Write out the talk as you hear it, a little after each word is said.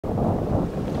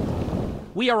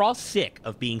We are all sick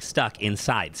of being stuck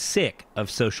inside, sick of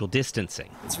social distancing.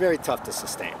 It's very tough to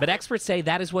sustain. But experts say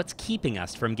that is what's keeping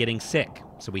us from getting sick,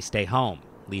 so we stay home,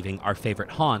 leaving our favorite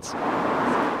haunts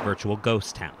virtual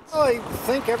ghost towns. Well, I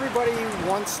think everybody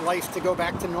wants life to go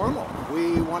back to normal.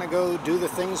 We want to go do the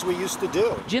things we used to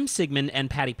do. Jim SIGMUND and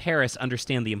PATTI Paris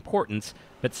understand the importance,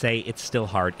 but say it's still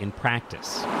hard in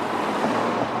practice.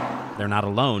 They're not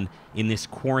alone in this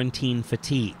quarantine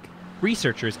fatigue.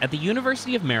 Researchers at the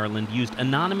University of Maryland used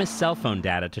anonymous cell phone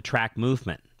data to track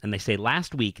movement, and they say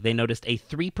last week they noticed a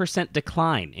 3%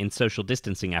 decline in social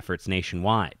distancing efforts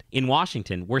nationwide. In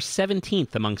Washington, we're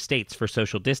 17th among states for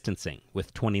social distancing,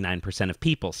 with 29% of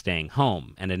people staying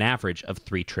home and an average of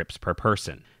 3 trips per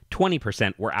person.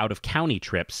 20% were out-of-county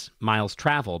trips, miles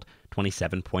traveled,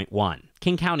 27.1.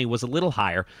 King County was a little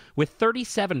higher, with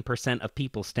 37% of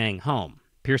people staying home.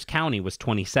 Pierce County was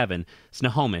 27,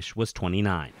 Snohomish was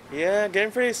 29. Yeah,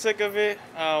 getting pretty sick of it.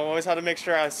 Always had to make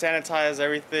sure I sanitize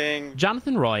everything.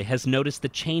 Jonathan Roy has noticed the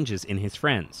changes in his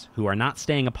friends, who are not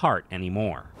staying apart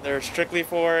anymore. They're strictly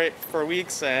for it for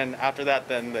weeks, and after that,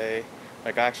 then they,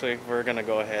 actually, we're gonna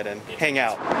go ahead and hang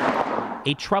out.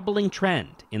 A troubling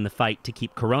trend in the fight to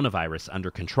keep coronavirus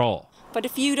under control. But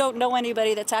if you don't know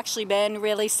anybody that's actually been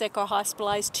really sick or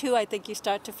hospitalized too, I think you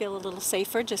start to feel a little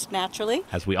safer just naturally.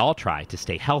 As we all try to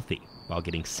stay healthy while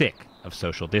getting sick of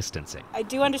social distancing. I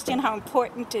do understand how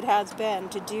important it has been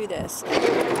to do this.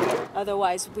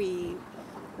 Otherwise, we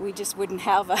just wouldn't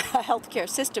have a healthcare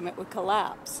system. It would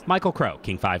collapse. Michael Crow,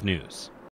 King 5 News.